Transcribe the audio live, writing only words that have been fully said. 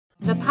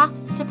The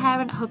Paths to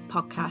Parent Hub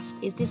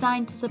podcast is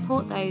designed to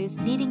support those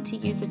needing to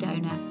use a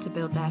donor to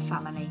build their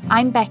family.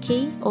 I'm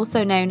Becky,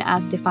 also known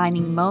as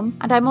Defining Mum,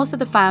 and I'm also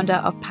the founder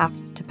of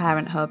Paths to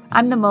Parent Hub.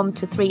 I'm the mum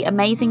to 3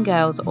 amazing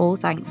girls, all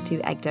thanks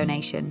to egg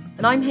donation.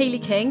 And I'm Hayley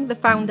King, the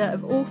founder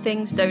of All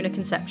Things Donor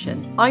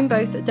Conception. I'm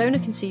both a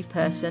donor-conceived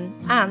person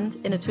and,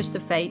 in a twist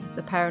of fate,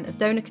 the parent of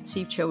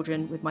donor-conceived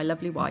children with my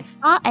lovely wife.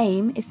 Our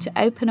aim is to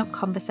open up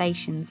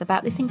conversations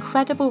about this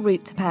incredible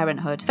route to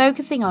parenthood,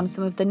 focusing on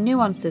some of the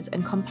nuances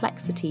and complexities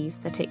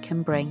that it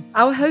can bring.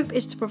 Our hope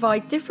is to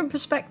provide different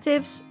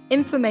perspectives,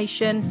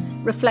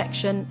 information,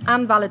 reflection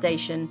and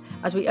validation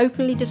as we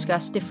openly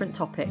discuss different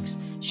topics,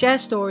 share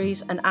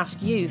stories and ask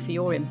you for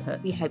your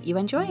input. We hope you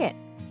enjoy it.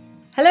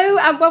 Hello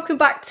and welcome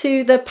back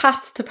to the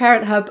Path to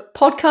Parent Hub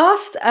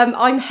podcast.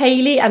 I'm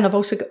Hayley and I've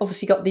also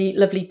obviously got the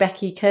lovely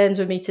Becky Kearns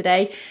with me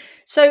today.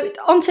 So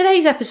on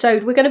today's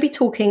episode, we're going to be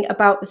talking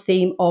about the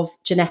theme of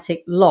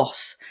genetic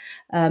loss.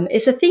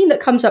 It's a theme that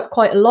comes up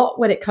quite a lot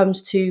when it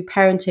comes to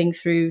parenting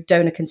through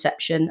donor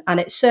conception, and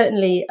it's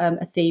certainly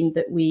a theme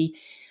that we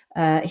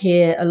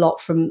hear a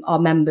lot from our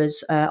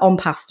members on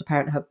Paths to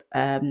Parent Hub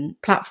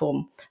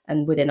platform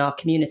and within our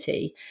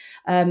community.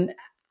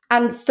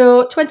 And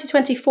for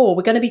 2024,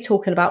 we're going to be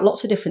talking about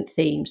lots of different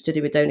themes to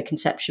do with donor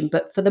conception.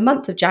 But for the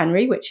month of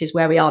January, which is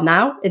where we are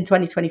now in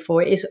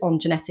 2024, it is on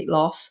genetic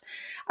loss.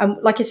 And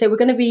like I say, we're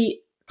going to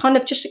be kind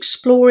of just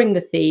exploring the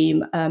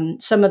theme,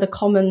 some of the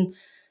common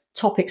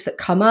topics that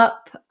come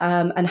up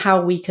and how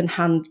we can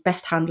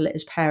best handle it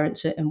as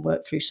parents and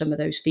work through some of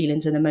those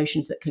feelings and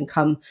emotions that can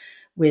come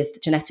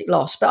with genetic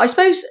loss. But I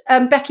suppose,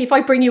 Becky, if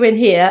I bring you in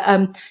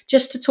here,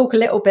 just to talk a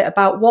little bit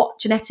about what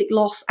genetic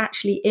loss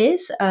actually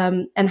is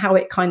and how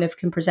it kind of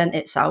can present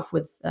itself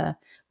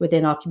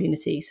within our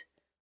communities.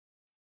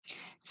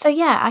 So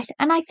yeah,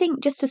 I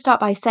think just to start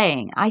by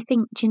saying, I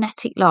think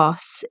genetic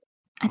loss,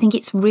 I think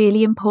it's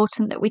really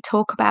important that we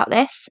talk about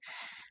this,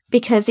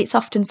 because it's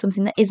often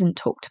something that isn't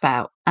talked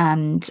about.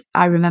 And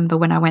I remember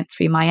when I went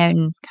through my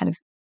own kind of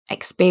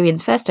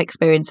first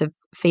experience of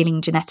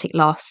feeling genetic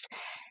loss,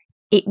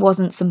 it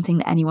wasn't something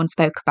that anyone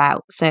spoke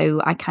about.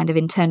 So I kind of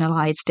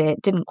internalized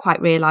it, didn't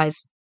quite realize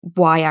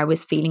why I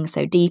was feeling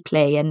so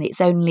deeply. And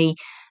it's only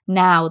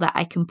now that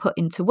I can put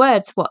into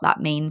words what that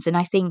means. And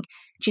I think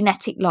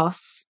genetic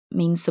loss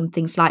means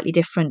something slightly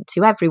different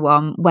to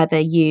everyone, whether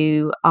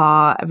you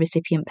are a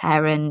recipient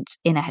parent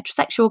in a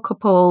heterosexual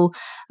couple,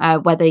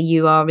 whether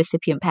you are a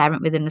recipient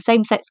parent within the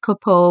same-sex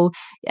couple.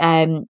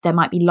 There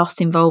might be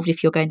loss involved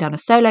if you're going down a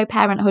solo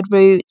parenthood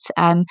route,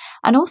 and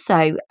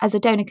also as a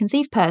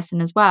donor-conceived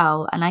person as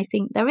well. And I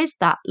think there is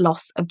that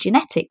loss of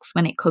genetics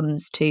when it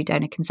comes to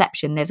donor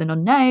conception. There's an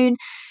unknown.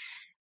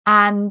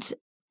 And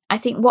I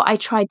think what I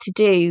tried to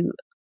do,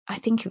 I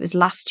think it was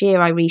last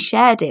year I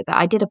reshared it, but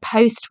I did a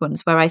post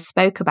once where I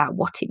spoke about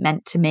what it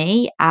meant to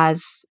me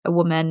as a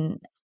woman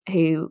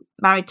who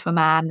married to a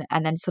man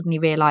and then suddenly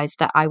realised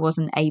that I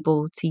wasn't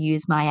able to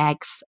use my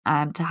eggs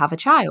to have a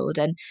child.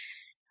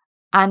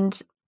 And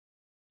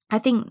I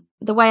think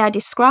the way I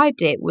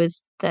described it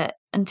was that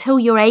until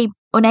you're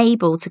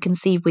unable to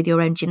conceive with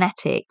your own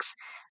genetics,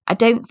 I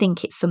don't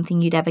think it's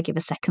something you'd ever give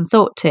a second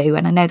thought to.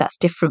 And I know that's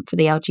different for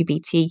the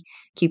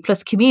LGBTQ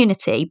plus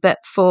community, but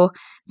for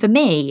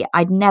me,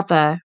 I'd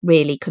never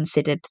really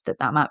considered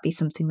that might be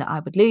something that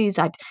I would lose.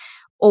 I'd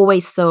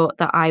always thought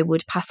that I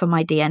would pass on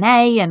my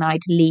DNA and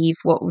I'd leave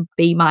what would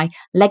be my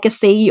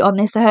legacy on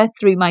this earth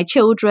through my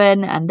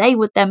children, and they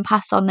would then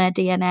pass on their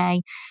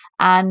DNA.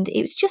 And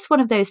it was just one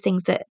of those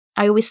things that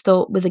I always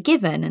thought was a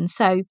given. And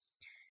so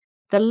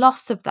the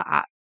loss of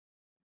that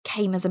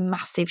came as a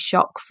massive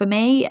shock for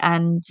me,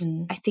 and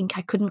I think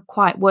I couldn't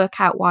quite work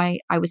out why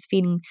I was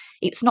feeling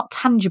it's not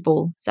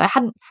tangible. So I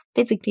hadn't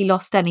physically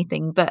lost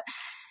anything, but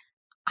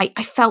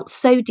I felt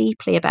so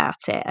deeply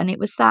about it. And it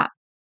was that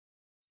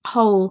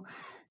whole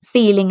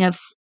feeling of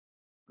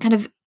kind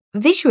of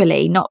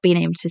visually not being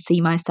able to see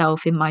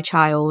myself in my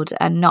child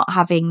and not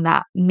having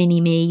that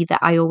mini me that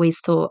I always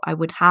thought I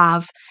would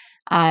have.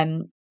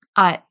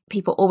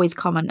 People always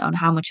comment on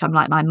how much I'm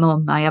like my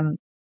mum. I am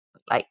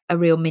like a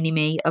real mini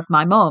me of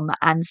my mum.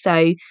 And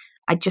so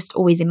I just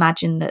always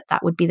imagined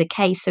that would be the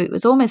case. So it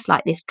was almost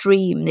like this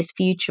dream, this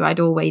future I'd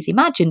always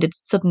imagined had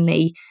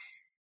suddenly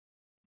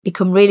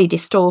become really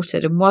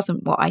distorted and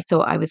wasn't what I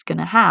thought I was going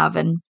to have.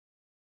 And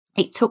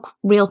it took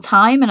real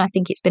time. And I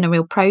think it's been a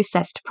real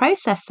process to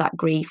process that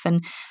grief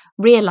and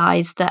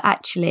realize that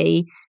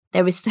actually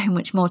there is so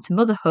much more to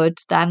motherhood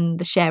than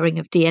the sharing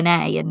of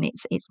DNA. And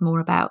it's more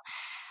about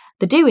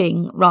the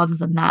doing rather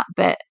than that.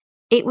 But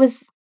it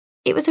was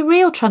a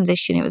real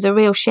transition. It was a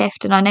real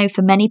shift. And I know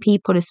for many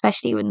people,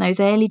 especially in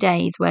those early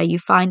days where you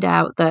find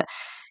out that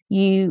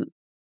you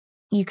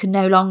can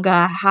no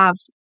longer have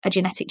a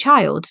genetic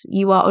child,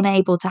 you are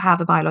unable to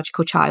have a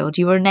biological child,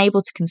 you are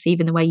unable to conceive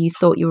in the way you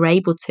thought you were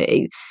able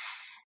to,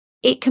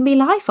 it can be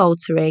life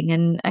altering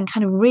and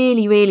kind of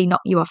really, really knock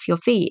you off your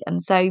feet.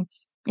 And so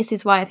this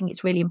is why I think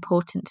it's really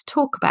important to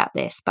talk about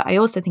this. But I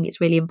also think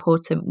it's really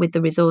important with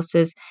the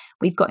resources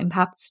we've got in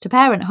Paths to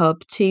Parent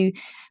Hub to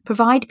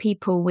provide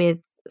people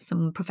with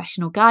some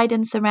professional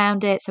guidance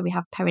around it. So we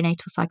have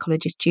perinatal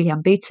psychologist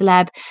Julianne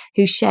Boutaleb,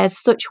 who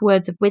shares such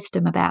words of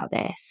wisdom about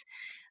this.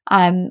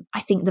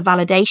 I think the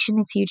validation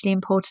is hugely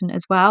important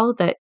as well,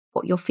 that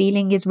what you're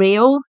feeling is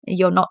real.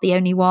 You're not the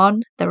only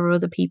one. There are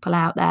other people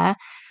out there.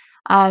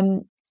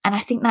 And I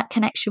think that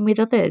connection with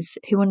others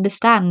who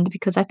understand,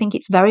 because I think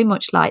it's very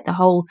much like the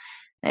whole,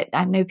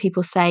 I know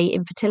people say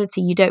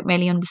infertility, you don't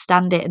really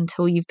understand it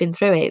until you've been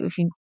through it. If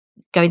you're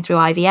going through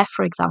IVF,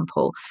 for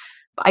example,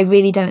 but I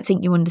really don't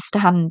think you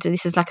understand.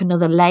 This is like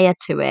another layer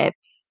to it,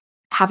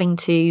 having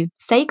to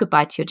say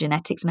goodbye to your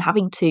genetics and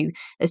having to,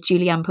 as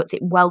Julianne puts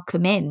it,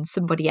 welcome in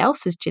somebody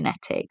else's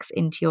genetics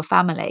into your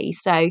family.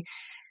 So,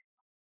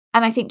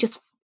 and I think just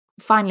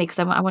finally, because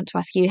I want to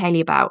ask you,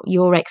 Hayley, about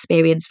your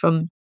experience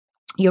from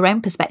your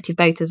own perspective,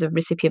 both as a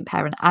recipient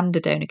parent and a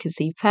donor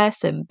conceived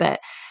person. But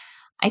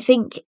I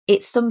think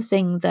it's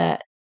something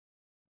that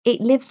it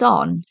lives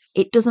on.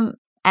 It doesn't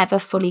ever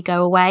fully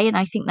go away. And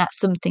I think that's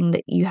something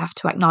that you have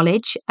to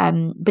acknowledge.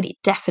 But it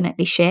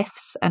definitely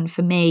shifts. And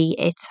for me,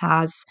 it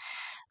has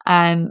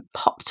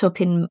popped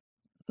up in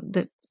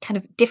the kind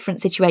of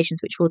different situations,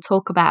 which we'll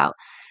talk about.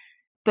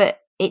 But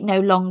it no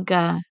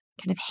longer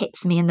kind of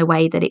hits me in the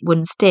way that it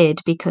once did,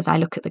 because I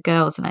look at the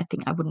girls and I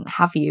think I wouldn't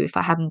have you if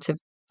I hadn't have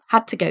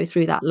had to go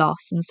through that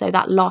loss. And so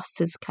that loss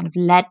has kind of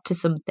led to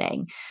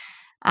something.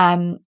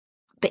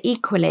 But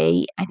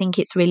equally, I think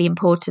it's really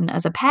important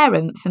as a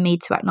parent for me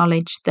to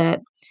acknowledge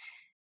that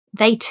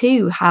they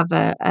too have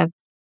a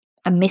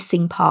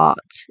missing part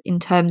in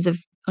terms of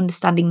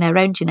understanding their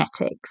own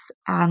genetics.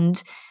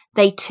 And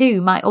they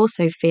too might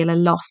also feel a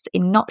loss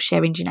in not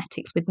sharing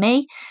genetics with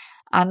me.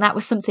 And that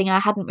was something I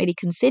hadn't really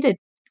considered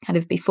kind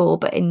of before.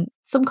 But in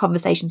some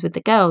conversations with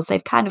the girls,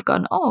 they've kind of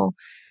gone, oh,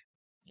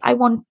 I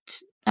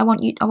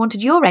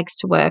wanted your eggs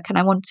to work, and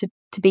I wanted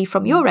to be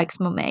from your eggs,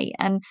 mummy.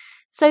 And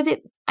so that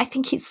I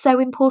think it's so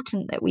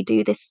important that we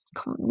do this,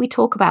 we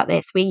talk about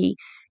this, we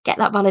get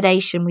that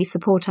validation, we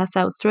support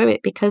ourselves through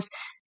it, because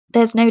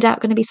there's no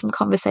doubt going to be some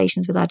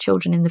conversations with our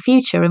children in the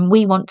future, and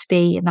we want to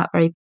be in that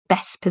very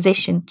best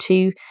position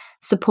to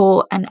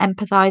support and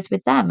empathize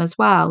with them as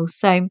well.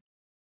 So,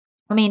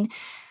 I mean,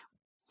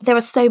 there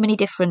are so many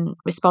different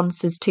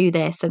responses to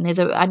this, and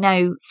I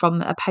know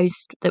from a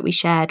post that we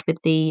shared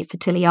with the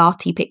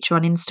Fertiliati picture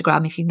on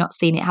Instagram. If you've not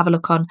seen it, have a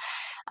look on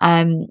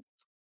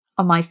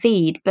my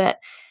feed. But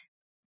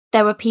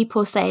there were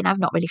people saying, I've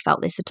not really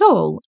felt this at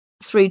all,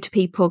 through to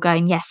people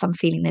going, yes, I'm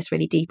feeling this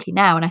really deeply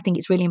now. And I think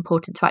it's really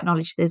important to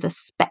acknowledge there's a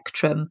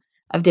spectrum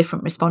of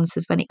different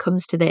responses when it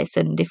comes to this,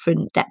 and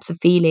different depths of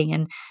feeling,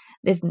 and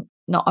there's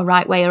not a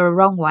right way or a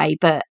wrong way.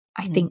 But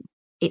I think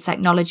it's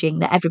acknowledging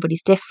that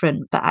everybody's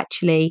different, but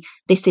actually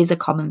this is a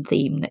common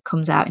theme that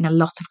comes out in a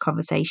lot of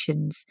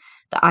conversations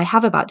that I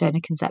have about donor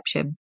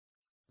conception.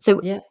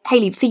 So,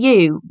 Hayley, for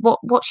you,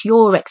 what's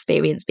your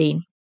experience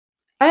been?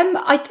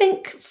 I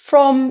think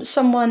from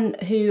someone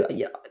who,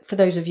 for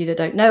those of you that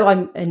don't know,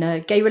 I'm in a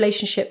gay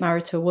relationship,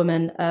 married to a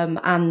woman,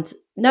 and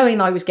knowing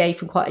that I was gay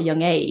from quite a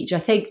young age, I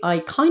think I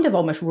kind of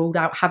almost ruled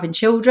out having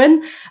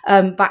children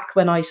back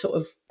when I sort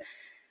of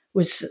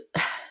was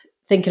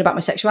thinking about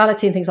my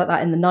sexuality and things like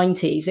that in the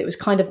 90s. It was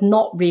kind of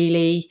not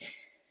really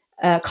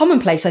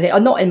commonplace, I think, or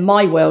not in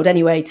my world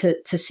anyway,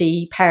 to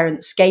see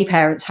gay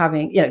parents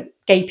having,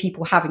 gay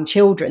people having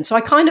children. So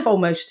I kind of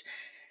almost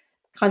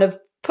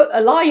put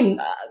a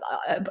line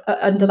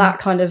under that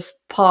kind of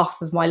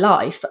path of my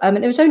life.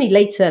 And it was only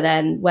later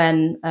then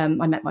when I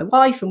met my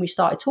wife and we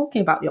started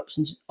talking about the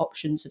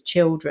options of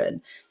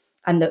children,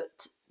 and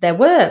that there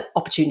were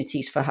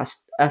opportunities for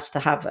us to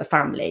have a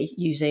family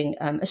using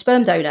a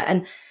sperm donor.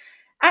 And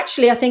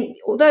actually, I think,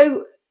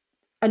 although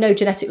I know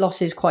genetic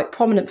loss is quite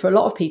prominent for a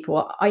lot of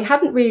people, I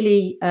hadn't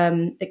really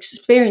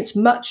experienced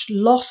much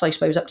loss, I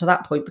suppose, up to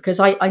that point, because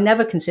I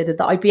never considered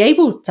that I'd be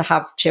able to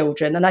have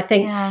children. And I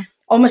think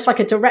almost like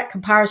a direct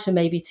comparison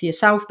maybe to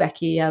yourself,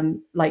 Becky,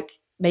 like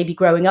maybe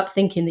growing up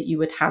thinking that you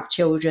would have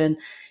children,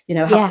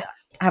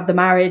 have the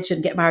marriage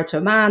and get married to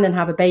a man and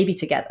have a baby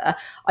together.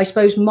 I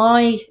suppose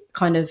my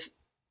kind of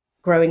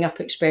growing up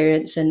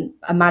experience and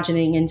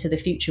imagining into the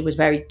future was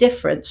very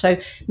different. So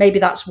maybe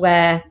that's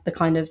where the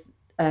kind of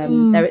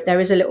there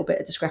is a little bit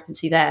of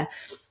discrepancy there.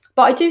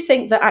 But I do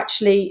think that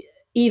actually,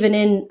 even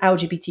in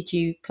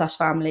LGBTQ plus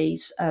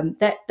families,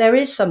 there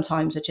is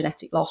sometimes a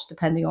genetic loss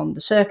depending on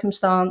the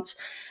circumstance.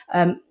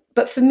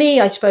 But for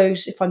me, I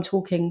suppose, if I'm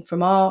talking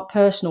from our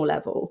personal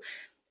level,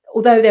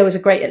 although there was a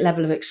great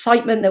level of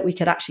excitement that we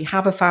could actually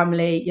have a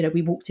family,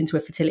 we walked into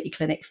a fertility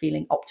clinic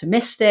feeling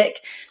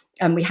optimistic,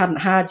 and we hadn't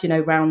had,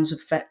 rounds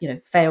of,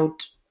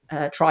 failed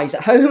tries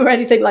at home or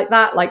anything like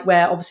that, like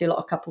where obviously a lot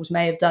of couples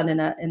may have done in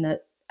a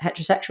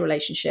heterosexual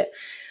relationship.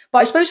 But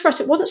I suppose for us,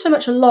 it wasn't so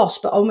much a loss,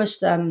 but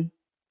almost a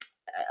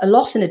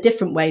loss in a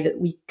different way, that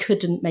we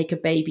couldn't make a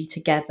baby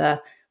together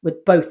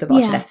with both of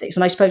our genetics.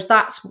 And I suppose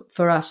that's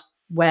for us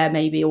where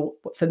maybe, or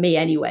for me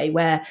anyway,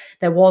 where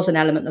there was an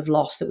element of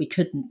loss that we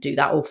couldn't do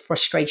that, or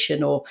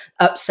frustration or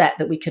upset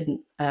that we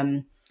couldn't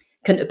have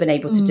been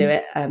able to do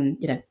it,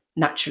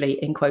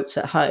 naturally, in quotes,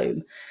 at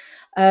home.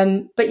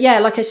 But yeah,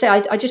 like I say,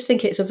 I just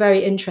think it's a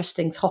very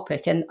interesting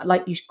topic. And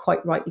like you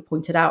quite rightly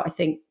pointed out, I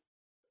think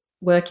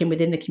working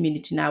within the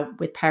community now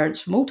with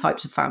parents from all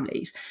types of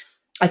families,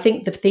 I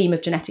think the theme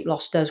of genetic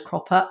loss does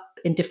crop up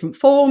in different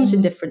forms,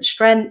 in different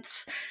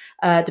strengths,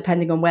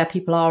 depending on where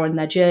people are in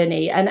their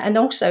journey. And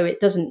also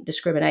it doesn't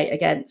discriminate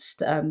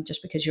against,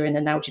 just because you're in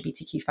an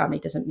LGBTQ family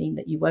doesn't mean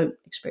that you won't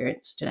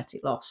experience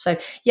genetic loss. So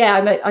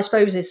yeah, I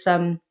suppose it's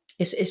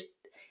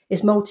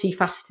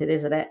multifaceted,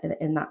 isn't it,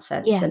 in that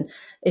sense? Yeah. And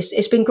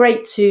it's been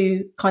great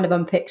to kind of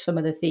unpick some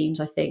of the themes,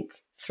 I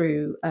think,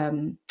 through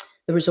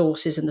the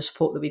resources and the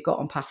support that we've got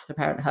on Path to the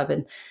Parent Hub.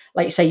 And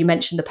like you say, you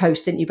mentioned the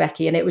post, didn't you,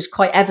 Becky? And it was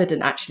quite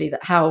evident actually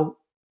that how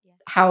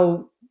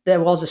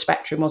there was a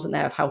spectrum, wasn't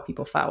there, of how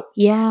people felt.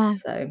 Yeah.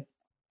 So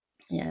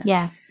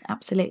Yeah,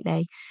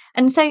 absolutely.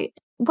 And so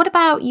what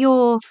about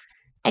your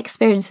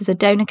experience as a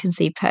donor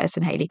conceived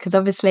person, Hayley? Because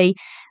obviously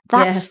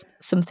that's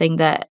something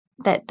that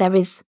there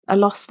is a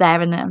loss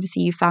there, and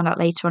obviously you found out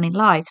later on in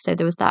life. So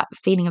there was that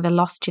feeling of a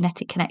lost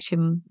genetic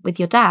connection with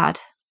your dad.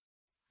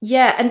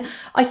 Yeah, and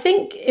I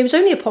think it was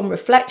only upon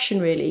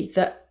reflection, really,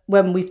 that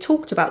when we've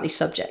talked about these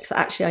subjects, that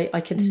actually I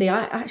can see,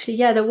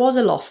 there was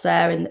a loss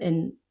there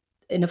in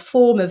a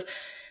form of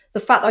the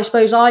fact that I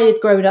suppose I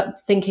had grown up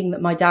thinking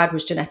that my dad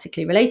was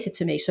genetically related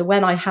to me. So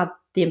when I had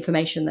the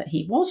information that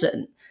he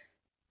wasn't,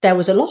 there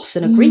was a loss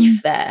and a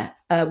grief there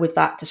with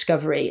that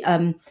discovery.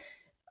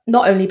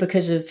 Not only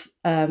because of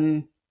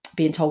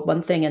being told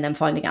one thing and then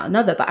finding out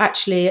another, but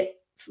actually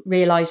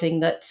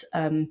realizing that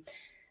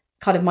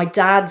kind of my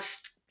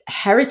dad's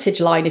heritage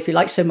line, if you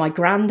like, so my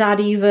granddad,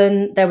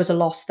 even, there was a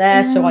loss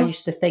there. So I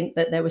used to think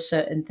that there were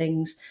certain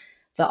things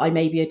that I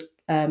maybe had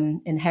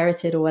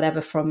inherited or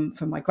whatever from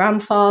my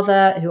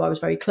grandfather, who I was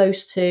very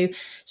close to.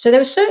 So there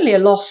was certainly a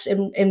loss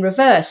in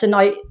reverse. And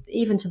I,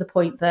 even to the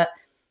point that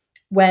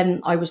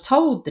when I was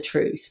told the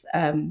truth,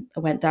 I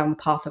went down the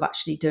path of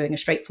actually doing a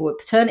straightforward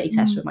paternity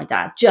test with my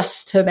dad,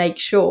 just to make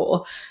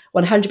sure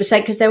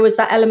 100%, because there was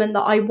that element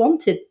that I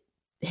wanted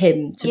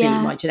him to be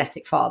my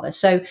genetic father.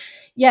 So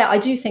yeah, I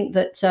do think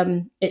that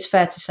it's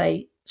fair to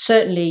say,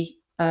 certainly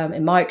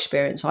in my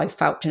experience, I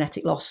felt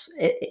genetic loss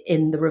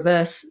in the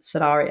reverse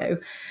scenario.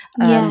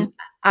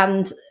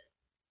 And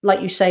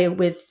like you say,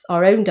 with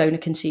our own donor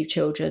conceived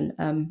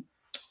children,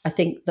 I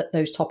think that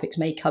those topics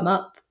may come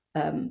up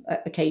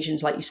at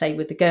occasions, like you say,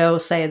 with the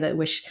girls saying that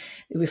wish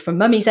they were from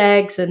mummy's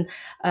eggs. And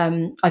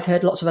I've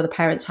heard lots of other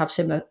parents have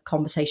similar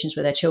conversations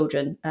with their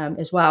children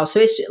as well. So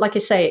it's like I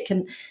say,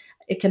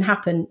 it can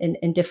happen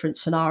in different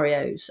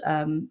scenarios.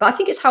 But I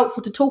think it's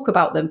helpful to talk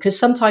about them, because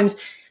sometimes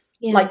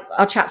like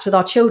our chats with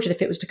our children,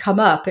 if it was to come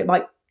up, it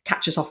might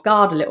catch us off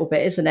guard a little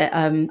bit, isn't it?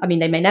 I mean,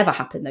 they may never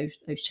happen,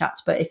 those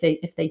chats, but if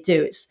they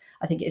do,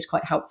 I think it is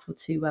quite helpful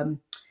to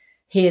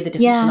hear the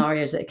different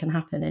scenarios that it can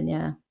happen in.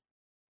 Yeah.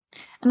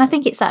 And I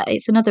think it's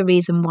another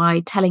reason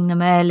why telling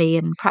them early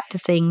and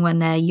practicing when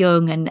they're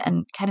young and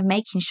kind of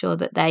making sure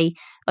that they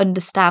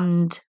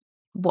understand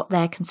what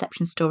their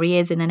conception story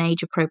is in an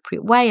age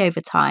appropriate way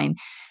over time,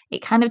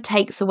 it kind of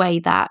takes away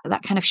that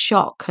kind of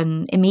shock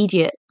and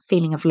immediate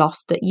feeling of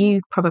loss that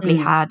you probably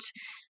had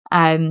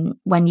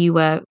when you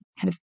were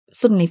kind of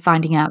suddenly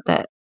finding out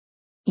that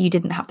you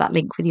didn't have that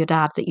link with your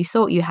dad that you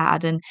thought you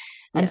had. And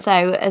so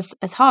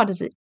as hard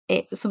as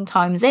it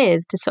sometimes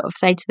is to sort of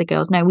say to the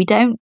girls, no, we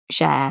don't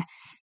share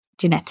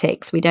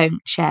genetics, we don't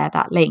share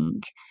that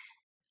link,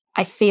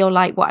 I feel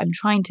like what I'm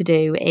trying to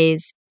do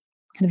is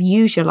kind of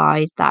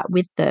usualize that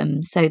with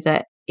them so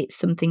that it's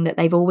something that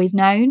they've always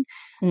known.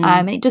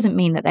 And it doesn't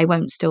mean that they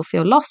won't still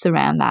feel loss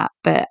around that,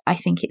 but I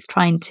think it's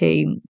trying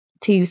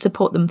to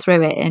support them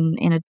through it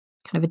in a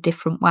kind of a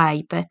different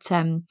way. But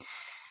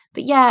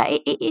yeah,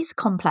 it is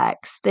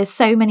complex. There's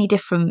so many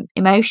different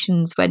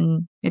emotions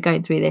when you're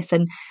going through this.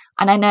 And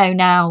I know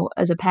now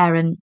as a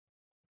parent,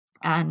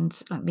 and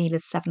like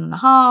Mila's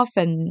 7.5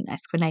 and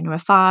Esquilena are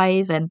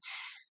 5, and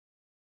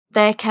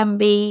there can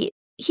be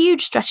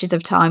huge stretches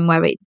of time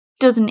where it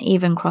doesn't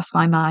even cross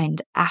my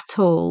mind at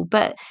all.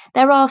 But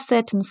there are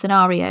certain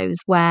scenarios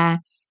where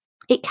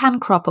it can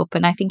crop up,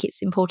 and I think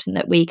it's important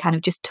that we kind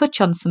of just touch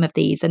on some of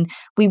these, and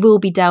we will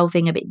be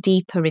delving a bit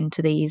deeper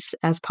into these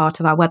as part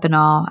of our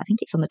webinar. I think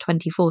it's on the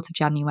 24th of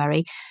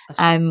January,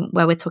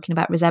 where we're talking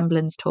about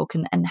resemblance talk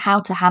and how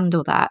to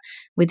handle that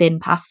within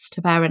Paths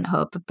to Parent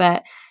Hub.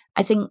 But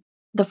I think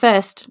the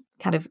first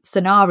kind of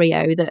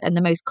scenario and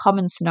the most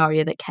common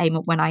scenario that came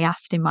up when I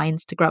asked in my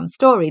Instagram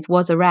stories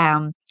was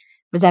around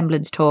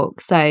resemblance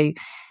talk. So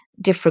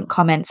different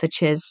comments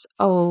such as,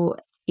 oh,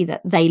 either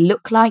they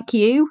look like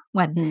you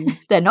when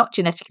they're not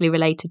genetically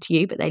related to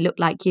you, but they look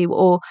like you,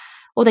 or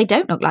they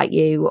don't look like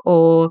you,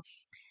 or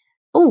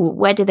oh,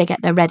 where do they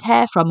get their red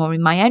hair from? Or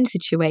in my own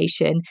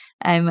situation,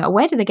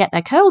 where do they get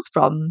their curls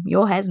from?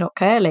 Your hair's not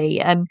curly.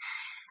 And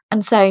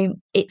so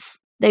it's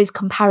those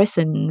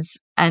comparisons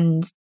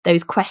and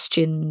those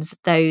questions,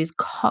 those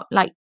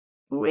like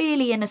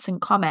really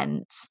innocent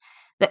comments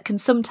that can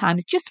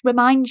sometimes just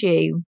remind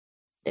you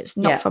that it's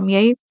not from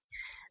you.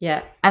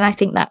 Yeah. And I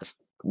think that's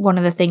one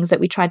of the things that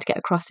we tried to get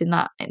across in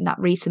that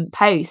recent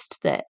post,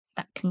 that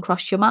can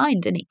cross your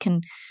mind, and it can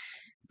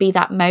be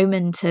that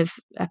moment of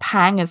a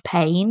pang of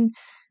pain,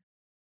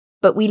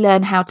 but we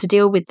learn how to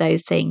deal with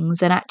those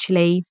things. And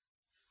actually,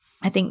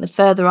 I think the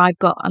further I've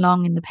got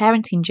along in the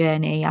parenting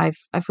journey,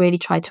 I've really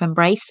tried to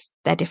embrace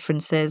their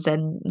differences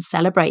and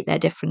celebrate their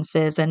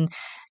differences, and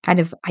kind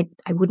of I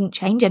wouldn't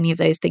change any of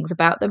those things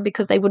about them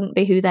because they wouldn't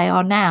be who they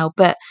are now.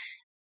 But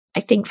I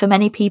think for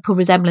many people,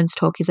 resemblance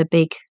talk is a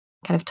big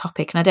kind of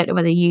topic, and I don't know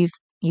whether you've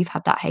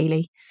had that,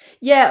 Hayley.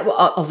 Yeah,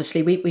 well,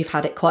 obviously we've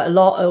had it quite a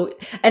lot,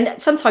 and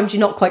sometimes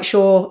you're not quite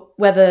sure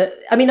whether.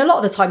 I mean, a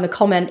lot of the time the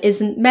comment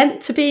isn't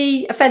meant to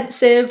be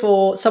offensive,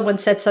 or someone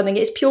said something.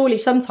 It's purely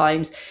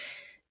sometimes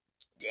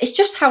it's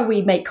just how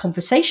we make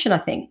conversation, I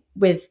think,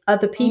 with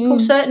other people.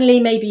 Certainly,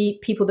 maybe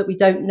people that we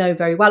don't know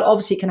very well.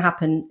 Obviously, it can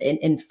happen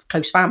in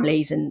close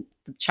families, and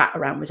the chat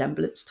around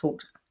resemblance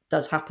talk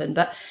does happen.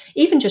 But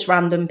even just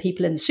random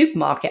people in the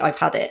supermarket, I've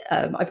had it.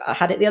 I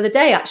had it the other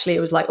day. Actually,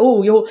 it was like,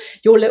 oh, your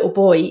little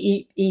boy,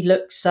 he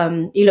looks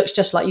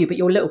just like you, but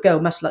your little girl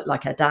must look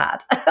like her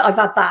dad. I've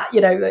had that,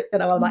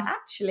 I'm like,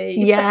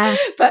 actually, yeah.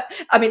 But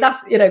I mean,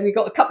 that's we've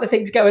got a couple of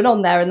things going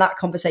on there in that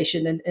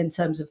conversation in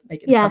terms of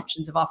making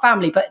assumptions of our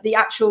family. But the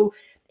actual,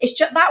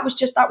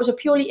 that was a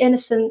purely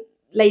innocent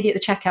lady at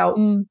the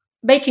checkout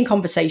making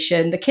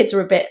conversation. The kids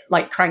are a bit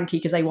like cranky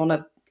because they want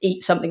to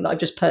eat something that I've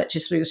just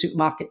purchased through the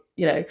supermarket,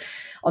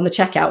 on the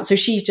checkout. So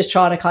she's just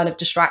trying to kind of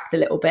distract a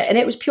little bit, and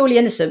it was purely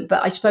innocent.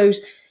 But I suppose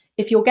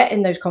if you're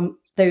getting those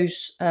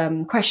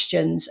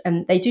questions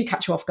and they do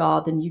catch you off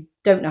guard and you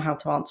don't know how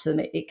to answer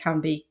them, it can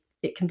be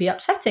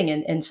upsetting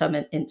in some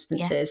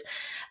instances.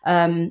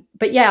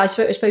 But yeah, I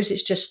suppose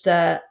it's just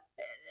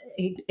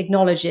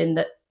acknowledging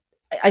that.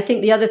 I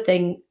think the other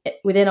thing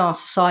within our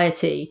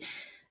society,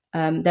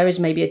 there is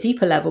maybe a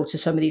deeper level to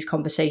some of these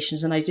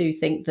conversations, and I do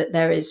think that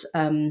there is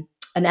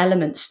an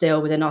element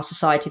still within our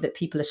society that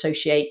people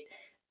associate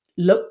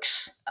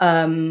looks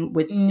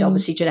with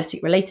obviously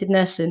genetic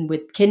relatedness and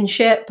with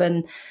kinship,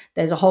 and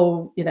there's a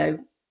whole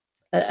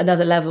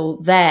another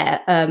level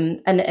there,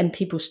 and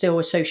people still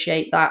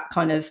associate that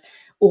kind of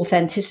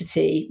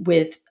authenticity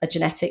with a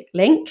genetic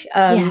link.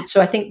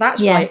 So I think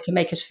that's why it can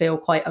make us feel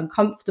quite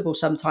uncomfortable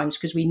sometimes,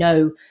 because we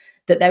know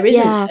that there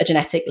isn't a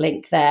genetic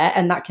link there,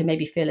 and that can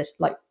maybe feel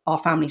like our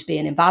family's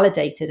being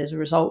invalidated as a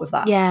result of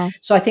that.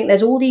 So I think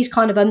there's all these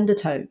kind of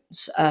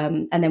undertones,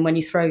 and then when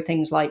you throw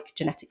things like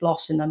genetic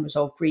loss and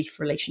unresolved grief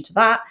in relation to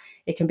that,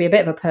 it can be a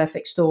bit of a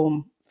perfect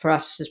storm for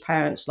us as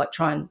parents, like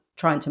trying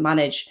to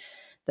manage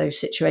those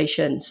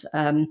situations.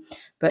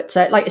 But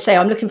like I say,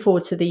 I'm looking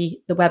forward to the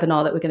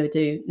webinar that we're going to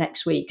do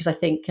next week, because I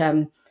think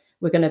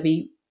we're going to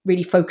be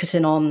really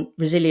focusing on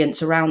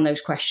resilience around those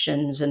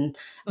questions, and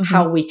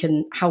how we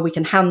can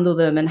handle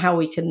them, and how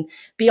we can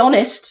be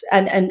honest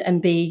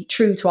and be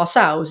true to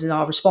ourselves in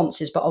our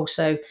responses, but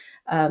also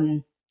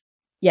kind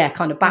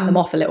of back them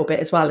off a little bit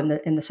as well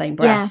in the same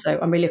breath. So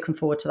I'm really looking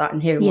forward to that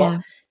and hearing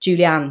what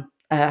Julianne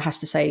has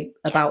to say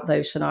about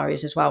those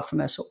scenarios as well from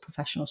a sort of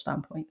professional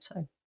standpoint.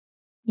 So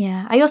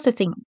yeah, I also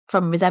think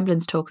from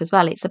resemblance talk as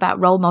well, it's about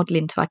role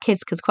modeling to our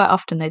kids, because quite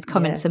often those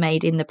comments are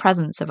made in the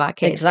presence of our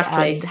kids.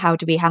 Exactly. And how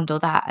do we handle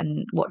that,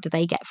 and what do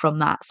they get from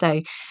that? So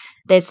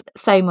there's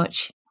so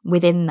much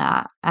within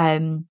that.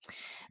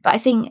 But I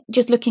think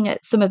just looking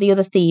at some of the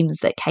other themes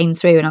that came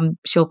through, and I'm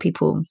sure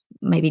people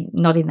maybe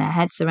nodding their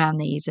heads around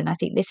these, and I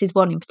think this is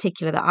one in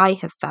particular that I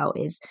have felt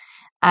is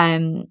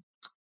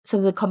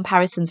sort of the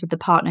comparisons with the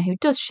partner who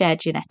does share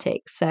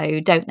genetics. So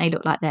don't they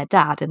look like their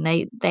dad? And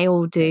they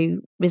all do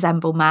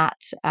resemble Matt.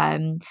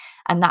 And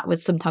that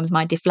was sometimes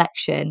my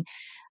deflection.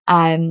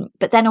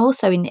 But then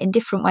also in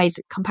different ways,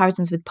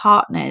 comparisons with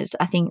partners.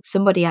 I think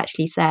somebody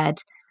actually said,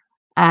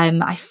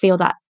 I feel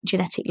that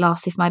genetic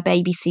loss if my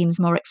baby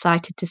seems more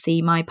excited to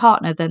see my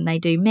partner than they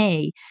do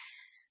me.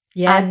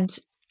 Yeah. And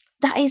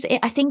that is it.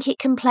 I think it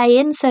can play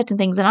in certain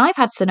things. And I've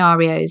had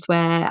scenarios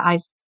where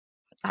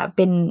I've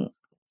been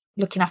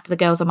looking after the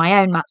girls on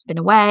my own. Matt's been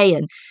away,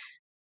 and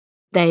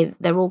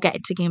they're all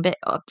getting a bit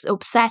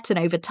upset and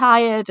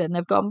overtired, and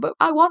they've gone, but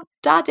I want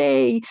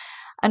daddy.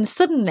 And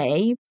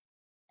suddenly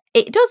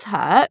it does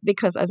hurt,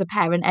 because as a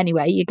parent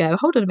anyway, you go,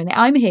 hold on a minute,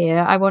 I'm here,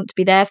 I want to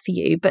be there for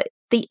you. But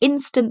the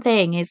instant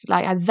thing is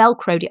like, I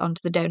velcroed it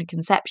onto the donor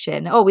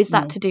conception. Oh, is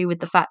that to do with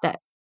the fact that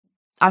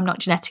I'm not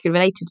genetically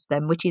related to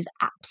them, which is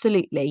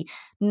absolutely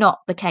not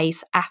the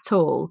case at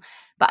all.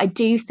 But I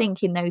do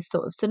think in those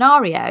sort of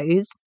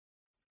scenarios,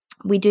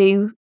 we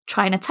do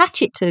try and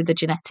attach it to the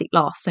genetic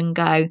loss and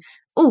go,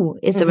 oh,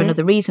 is there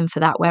another reason for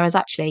that? Whereas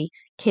actually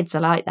kids are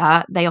like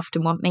that. They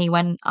often want me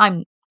when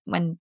I'm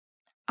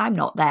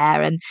not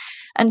there.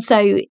 And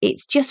so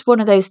it's just one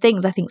of those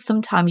things. I think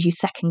sometimes you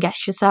second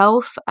guess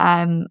yourself.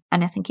 And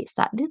I think it's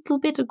that little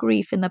bit of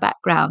grief in the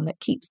background that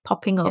keeps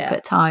popping up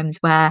at times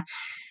where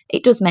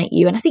it does make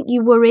you, and I think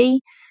you worry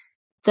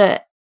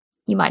that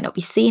you might not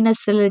be seen as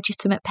the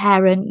legitimate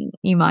parent.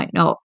 You might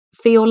not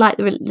feel like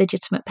the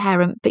legitimate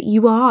parent, but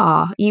you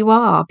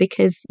are,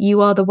 because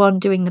you are the one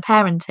doing the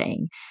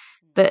parenting.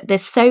 But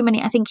there's so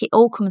many, I think it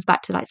all comes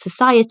back to like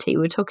society.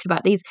 We're talking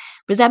about these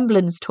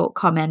resemblance talk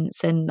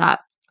comments, and that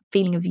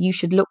feeling of you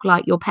should look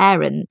like your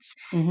parents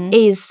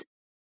is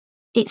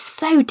it's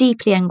so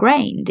deeply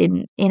ingrained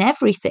in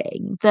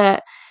everything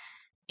that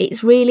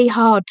it's really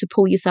hard to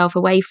pull yourself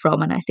away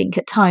from. And I think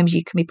at times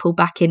you can be pulled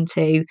back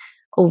into,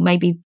 oh,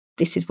 maybe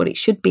this is what it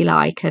should be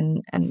like.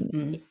 And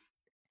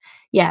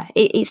yeah,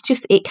 it's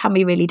just, it can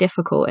be really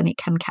difficult, and it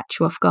can catch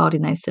you off guard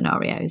in those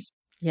scenarios.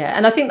 Yeah,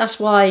 and I think that's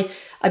why,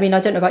 I mean, I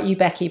don't know about you,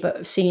 Becky, but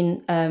I've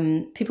seen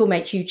people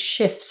make huge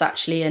shifts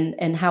actually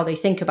in how they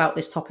think about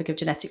this topic of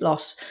genetic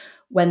loss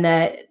when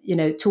they're,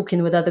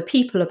 talking with other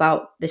people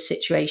about this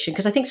situation.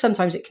 Because I think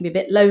sometimes it can be a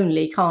bit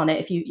lonely, can't it?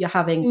 If you're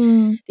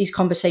having these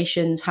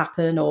conversations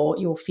happen, or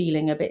you're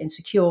feeling a bit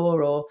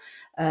insecure,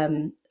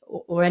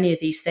 or any of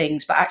these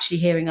things, but actually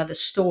hearing other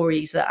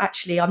stories that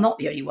actually I'm not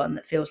the only one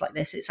that feels like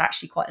this. It's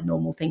actually quite a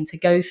normal thing to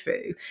go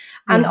through.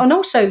 And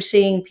also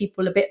seeing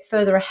people a bit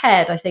further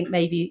ahead, I think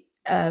maybe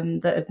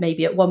that have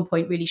maybe at one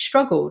point really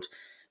struggled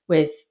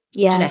with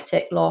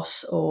genetic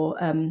loss, or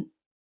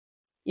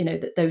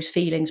those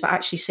feelings, but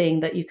actually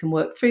seeing that you can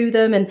work through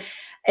them. And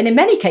in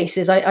many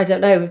cases, I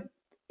don't know,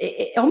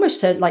 it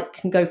almost like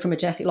can go from a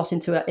genetic loss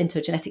into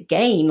a genetic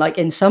gain, like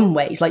in some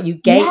ways, like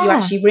you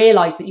actually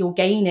realize that you're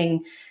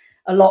gaining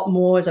a lot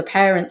more as a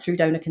parent through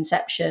donor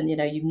conception.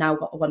 You've now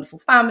got a wonderful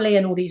family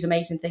and all these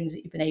amazing things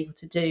that you've been able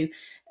to do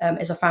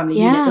as a family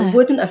unit that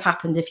wouldn't have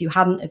happened if you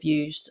hadn't have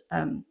used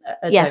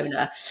a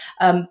donor.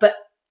 But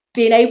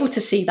being able to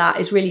see that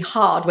is really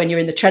hard when you're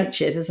in the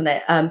trenches, isn't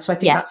it? So I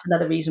think that's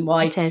another reason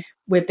why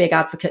we're big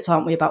advocates,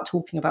 aren't we, about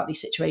talking about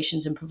these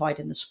situations and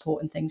providing the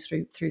support and things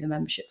through the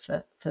membership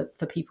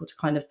for people to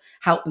kind of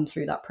help them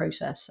through that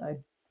process. So.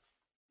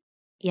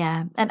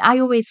 Yeah. And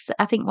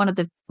I think one of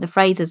the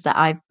phrases that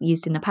I've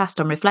used in the past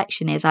on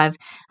reflection is I've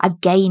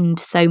gained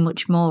so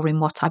much more in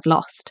what I've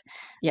lost.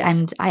 Yes.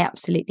 And I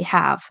absolutely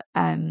have.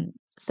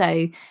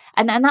 So,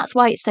 and that's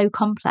why it's so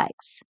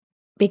complex,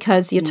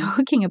 because you're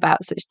talking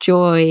about such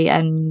joy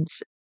and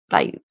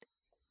like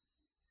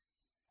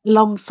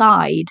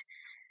alongside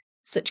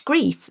such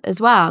grief as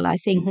well. I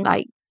think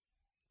like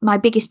my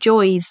biggest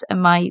joys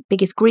and my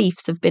biggest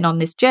griefs have been on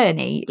this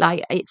journey.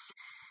 Like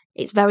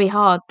it's very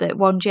hard that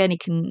one journey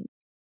can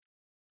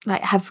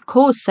like have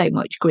caused so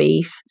much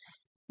grief,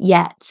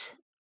 yet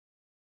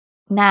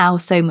now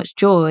so much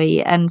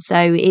joy. And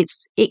so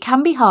it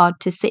can be hard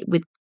to sit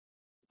with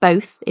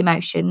both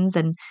emotions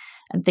and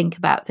think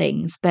about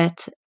things.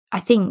 But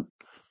I think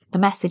the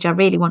message I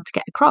really want to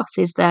get across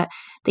is that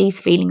these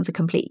feelings are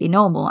completely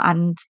normal,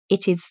 and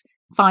it is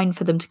fine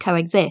for them to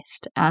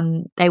coexist,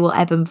 and they will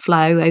ebb and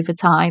flow over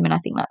time. And I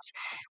think that's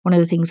one of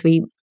the things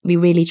we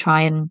really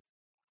try and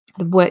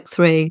work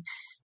through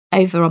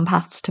over on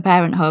Paths to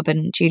Parent Hub.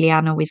 And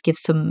Julianne always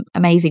gives some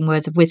amazing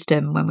words of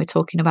wisdom when we're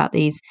talking about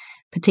these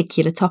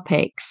particular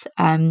topics.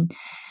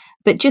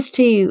 But just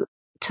to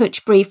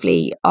touch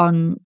briefly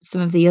on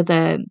some of the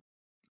other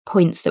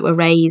points that were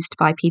raised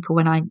by people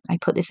when I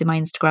put this in my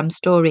Instagram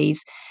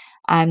stories,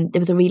 there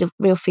was a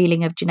real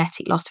feeling of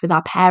genetic loss with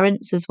our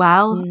parents as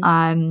well.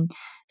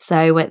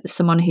 So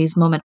someone whose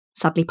mum had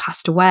sadly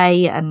passed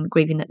away and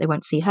grieving that they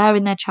won't see her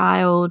in their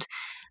child.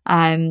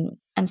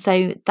 And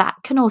so that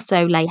can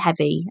also lay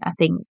heavy, I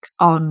think,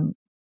 on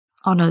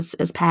us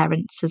as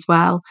parents as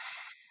well.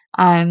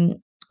 There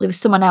was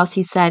someone else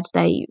who said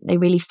they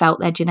really felt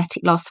their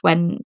genetic loss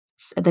when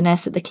the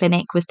nurse at the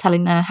clinic was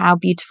telling her how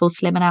beautiful,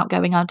 slim and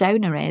outgoing our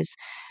donor is.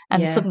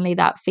 And suddenly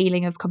that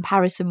feeling of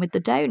comparison with the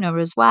donor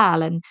as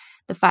well, and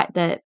the fact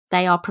that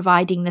they are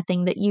providing the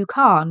thing that you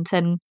can't,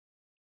 and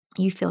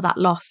you feel that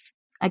loss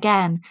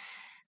again.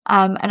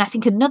 And I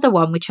think another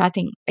one, which I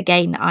think,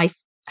 again, I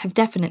have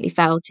definitely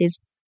felt, is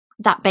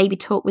that baby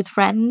talk with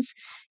friends,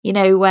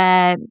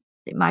 where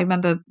I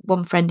remember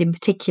one friend in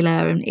particular,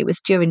 and it was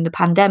during the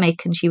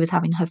pandemic, and she was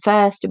having her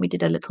first, and we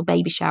did a little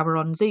baby shower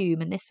on Zoom.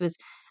 And this was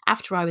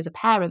after I was a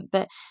parent,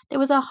 but there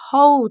was a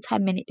whole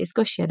 10-minute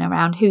discussion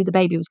around who the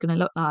baby was going to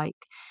look like.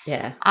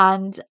 Yeah.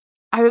 And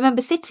I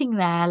remember sitting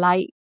there,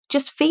 like,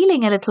 just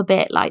feeling a little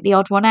bit like the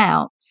odd one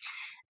out.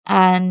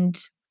 And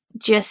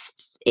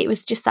it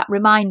was just that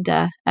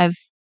reminder of,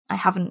 I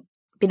haven't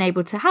been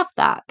able to have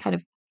that kind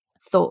of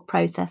thought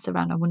process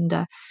around, I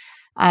wonder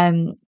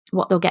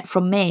what they'll get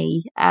from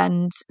me.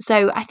 And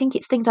so I think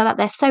it's things like that.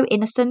 They're so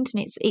innocent,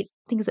 and it's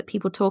things that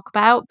people talk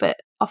about, but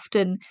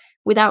often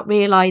without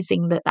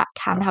realizing that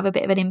can have a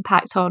bit of an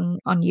impact on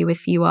you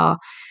if you are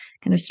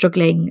kind of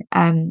struggling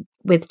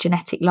with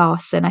genetic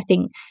loss. And I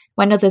think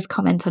when others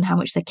comment on how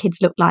much their kids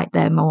look like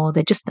them, or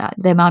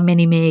they're my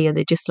mini me, or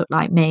they just look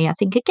like me, I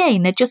think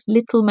again they're just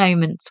little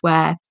moments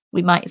where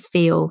we might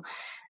feel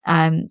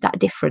that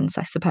difference,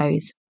 I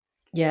suppose.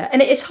 Yeah,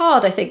 and it's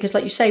hard, I think, because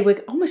like you say,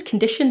 we're almost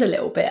conditioned a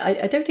little bit.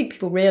 I don't think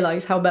people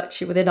realise how much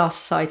within our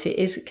society it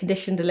is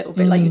conditioned a little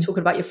bit. Like you're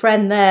talking about your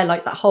friend there,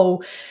 like that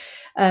whole,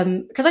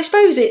 because I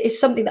suppose it is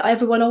something that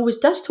everyone always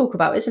does talk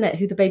about, isn't it?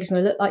 Who the baby's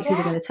going to look like, who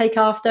they're going to take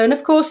after. And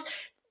of course,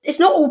 it's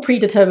not all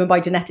predetermined by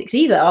genetics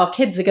either. Our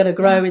kids are going to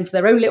grow into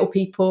their own little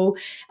people.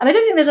 And I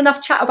don't think there's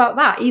enough chat about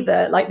that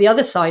either, like the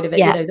other side of it,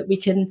 that we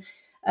can...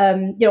 I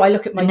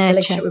look at my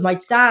relationship with my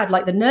dad,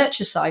 like the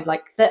nurture side,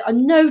 like there are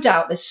no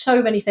doubt there's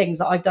so many things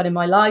that I've done in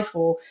my life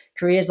or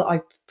careers that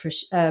I've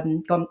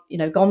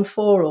gone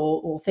for,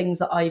 or things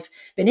that I've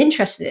been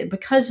interested in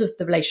because of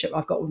the relationship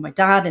I've got with my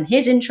dad and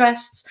his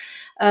interests.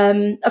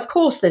 Of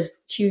course,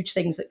 there's huge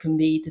things that can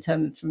be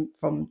determined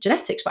from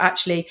genetics, but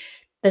actually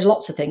there's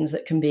lots of things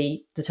that can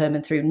be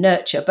determined through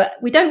nurture. But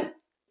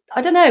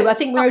I don't know. I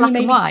think we're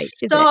only maybe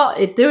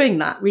started doing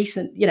that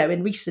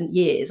in recent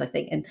years. I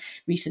think in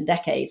recent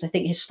decades. I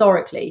think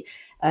historically,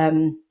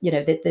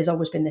 there's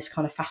always been this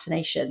kind of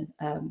fascination,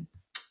 and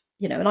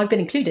I've been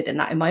included in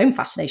that in my own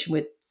fascination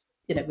with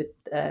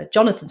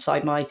Jonathan's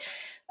side, my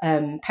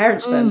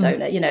parents' sperm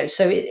donor.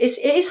 So it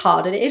is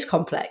hard and it is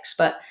complex,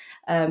 but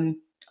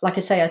like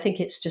I say, I think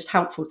it's just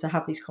helpful to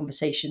have these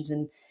conversations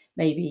and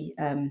maybe.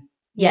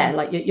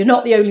 Like you're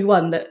not the only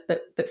one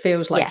that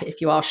feels like it if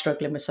you are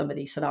struggling with some of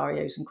these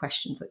scenarios and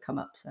questions that come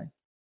up. So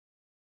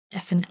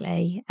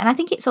definitely. And I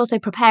think it's also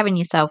preparing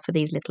yourself for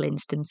these little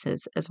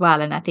instances as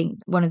well. And I think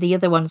one of the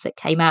other ones that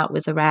came out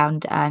was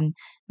around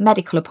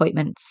medical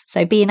appointments.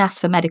 So being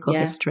asked for medical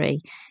history,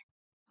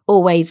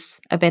 always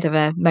a bit of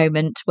a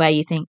moment where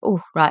you think,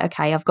 oh, right,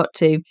 okay, I've got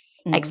to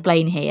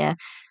explain here.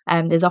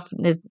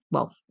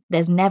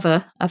 There's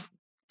never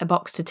a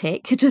box to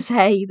tick to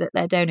say that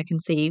they're donor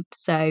conceived.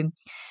 So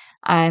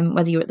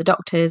whether you're at the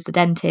doctor's, the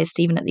dentist,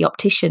 even at the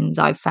opticians,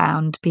 I've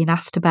found being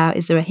asked about,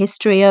 is there a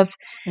history of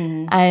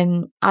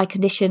eye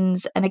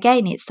conditions? And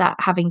again, it's that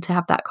having to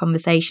have that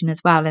conversation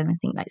as well. And I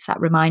think that's that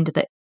reminder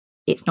that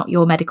it's not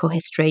your medical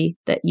history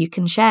that you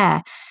can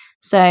share.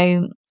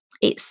 So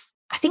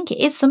I think it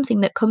is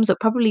something that comes up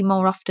probably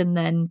more often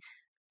than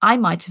I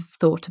might have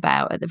thought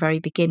about at the very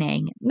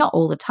beginning. Not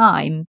all the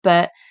time,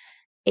 but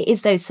it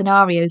is those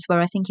scenarios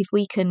where I think if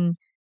we can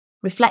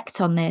reflect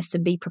on this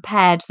and be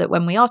prepared that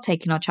when we are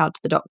taking our child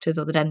to the doctors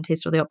or the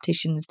dentist or the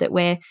opticians, that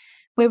we're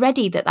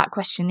ready, that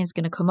question is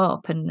going to come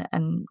up,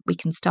 and we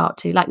can start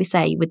to, like we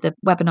say, with the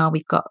webinar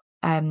we've got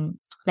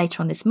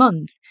later on this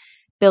month,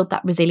 build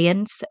that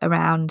resilience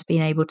around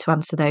being able to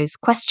answer those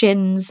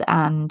questions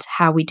and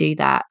how we do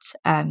that,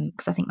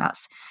 because I think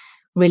that's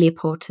really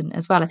important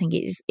as well. I think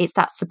it's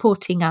that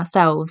supporting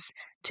ourselves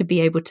to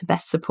be able to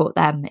best support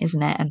them,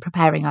 isn't it, and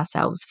preparing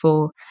ourselves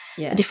for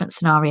the different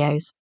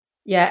scenarios.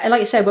 Yeah, and like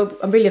I said,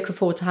 I'm really looking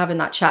forward to having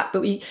that chat.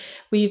 But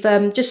we've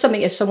just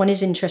something, if someone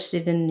is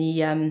interested in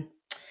the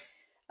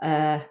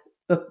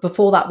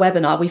before that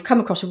webinar, we've come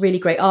across a really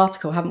great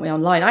article, haven't we,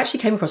 online? I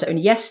actually came across it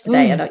only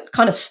yesterday, and I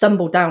kind of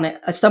stumbled on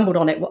it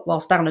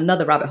whilst down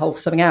another rabbit hole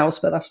for something else.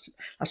 But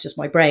that's just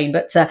my brain.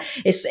 But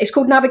it's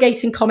called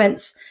 "Navigating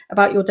Comments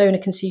About Your Donor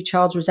Conceived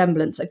Child's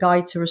Resemblance: A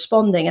Guide to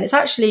Responding," and it's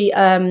actually,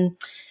 like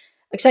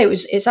I say,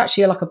 it's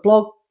actually like a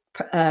blog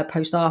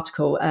post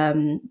article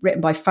written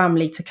by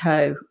Family to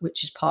Co,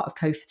 which is part of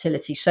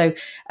Co-Fertility. So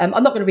I'm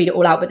not going to read it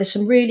all out, but there's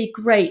some really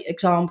great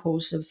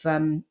examples of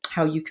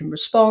how you can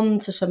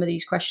respond to some of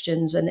these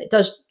questions, and it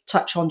does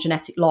touch on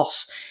genetic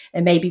loss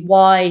and maybe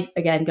why,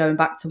 again, going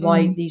back to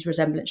why these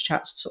resemblance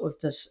chats sort of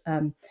does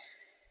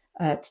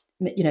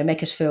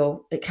make us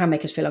feel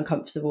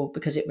uncomfortable,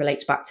 because it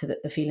relates back to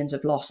the feelings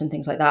of loss and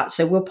things like that.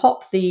 So we'll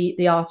pop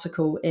the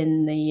article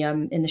in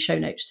the show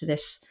notes to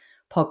this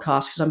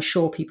podcast, because I'm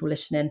sure people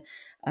listening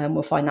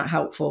will find that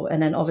helpful. And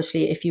then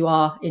obviously, if you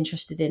are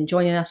interested in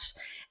joining us,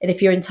 and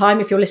if you're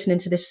listening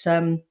to this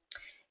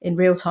in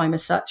real time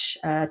as such,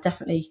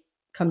 definitely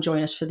come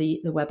join us for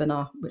the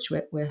webinar, which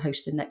we're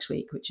hosting next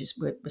week, which is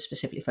we're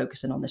specifically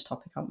focusing on this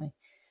topic, aren't we?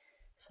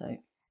 So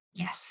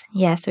yes,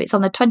 yeah. So it's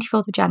on the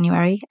 24th of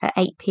January at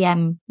 8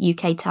 p.m.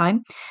 UK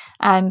time,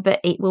 but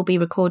it will be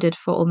recorded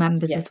for all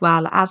members as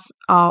well, as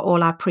are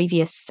all our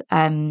previous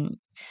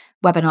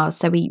webinars.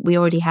 So we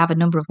already have a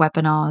number of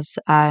webinars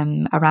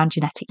around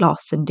genetic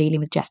loss and dealing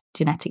with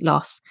genetic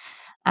loss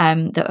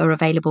that are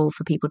available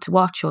for people to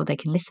watch, or they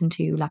can listen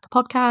to like a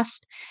podcast.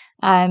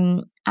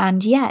 And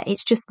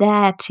it's just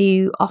there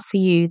to offer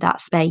you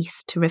that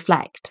space to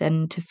reflect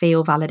and to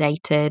feel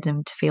validated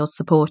and to feel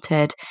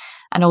supported.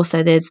 And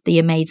also there's the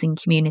amazing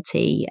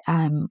community,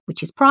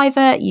 which is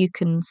private. You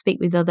can speak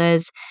with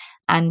others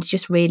and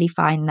just really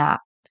find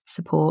that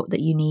support that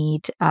you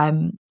need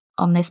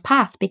on this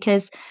path,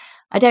 because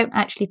I don't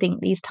actually think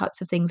these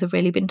types of things have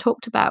really been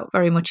talked about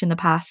very much in the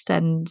past,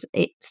 and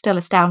it still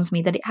astounds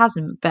me that it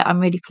hasn't. But I'm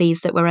really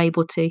pleased that we're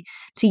able to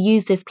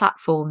use this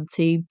platform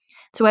to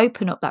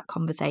open up that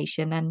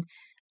conversation. And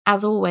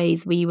as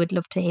always, we would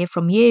love to hear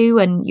from you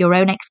and your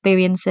own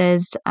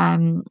experiences.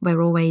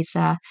 We're always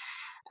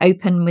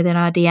open within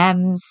our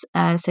DMs,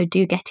 so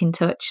do get in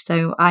touch.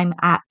 So I'm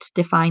at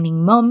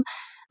Defining Mum,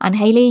 and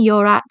Hayley,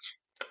 you're at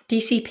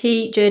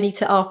DCP Journey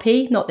to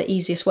RP, not the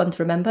easiest one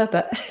to remember,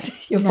 but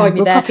you'll find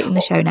me there. We'll pop it in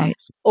the show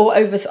notes. Or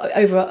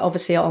over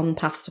obviously on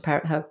Paths to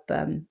Parent Hub.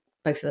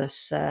 Both of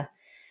us,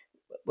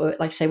 like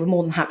I say, we're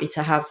more than happy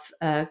to have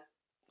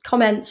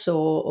comments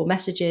or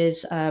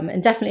messages.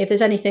 And definitely, if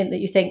there's anything that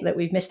you think that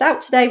we've missed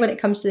out today when it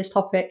comes to this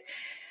topic,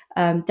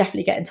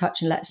 definitely get in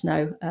touch and let us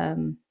know.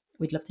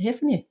 We'd love to hear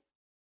from you.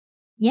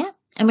 Yeah.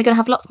 And we're going to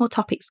have lots more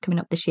topics coming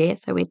up this year.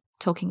 So we're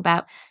talking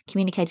about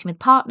communicating with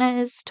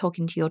partners,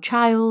 talking to your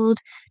child,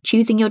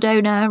 choosing your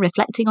donor,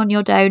 reflecting on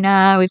your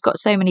donor. We've got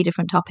so many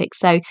different topics.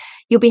 So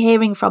you'll be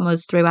hearing from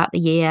us throughout the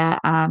year.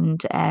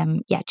 And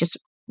just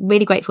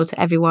really grateful to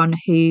everyone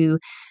who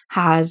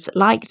has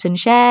liked and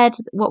shared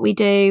what we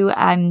do.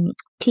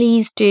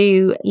 Please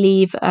do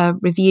leave a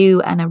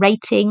review and a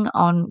rating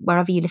on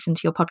wherever you listen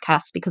to your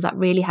podcast, because that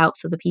really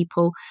helps other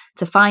people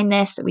to find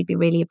this. We'd be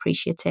really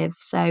appreciative.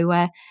 So,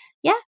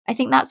 I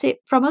think that's it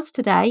from us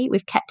today.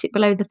 We've kept it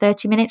below the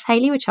 30 minutes,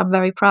 Hayley, which I'm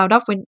very proud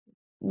of.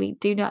 We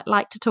do not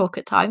like to talk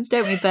at times,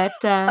 don't we? But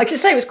I can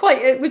say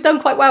we've done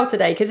quite well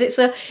today, because it's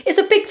a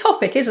big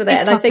topic, isn't it?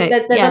 And topic, I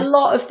think there's a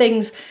lot of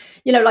things,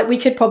 like we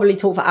could probably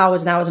talk for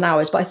hours and hours and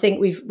hours, but I think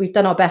we've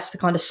done our best to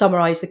kind of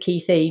summarize the key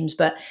themes.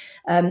 But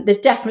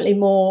there's definitely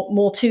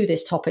more to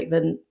this topic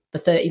than the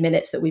 30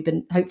 minutes that we've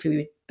been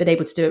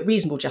able to do it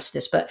reasonable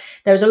justice. But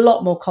there's a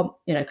lot more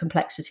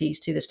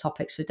complexities to this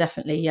topic. So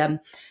definitely,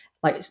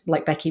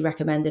 like Becky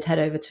recommended, head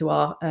over to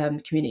our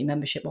community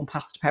membership on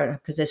Path to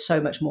Parenthood, because there's so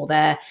much more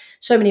there,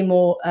 so many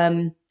more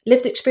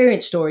lived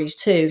experience stories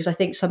too, because I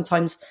think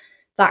sometimes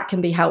that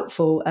can be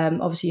helpful.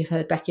 Obviously, you've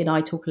heard Becky and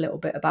I talk a little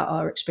bit about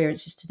our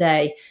experiences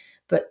today,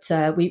 but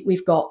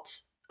we've got,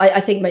 I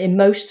think in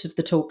most of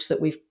the talks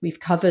that we've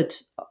covered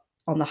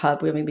on the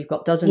hub, we've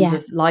got dozens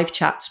of live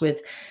chats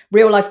with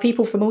real life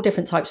people from all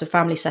different types of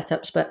family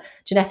setups, but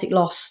genetic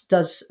loss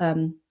does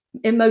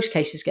in most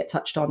cases get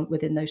touched on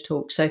within those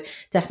talks. So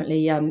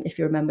definitely, if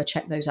you remember,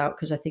 check those out,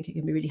 because I think it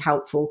can be really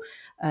helpful,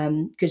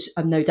 because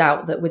I've no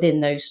doubt that within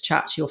those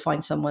chats you'll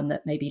find someone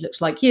that maybe looks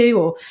like you,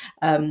 or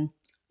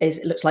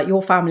looks like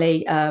your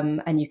family,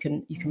 and you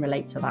can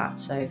relate to that.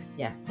 So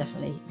yeah,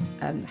 definitely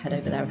head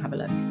over there and have a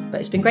look. But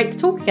it's been great to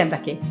talk again,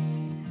 Becky,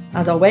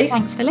 as always.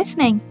 Thanks for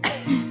listening.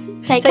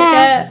 Take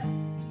care.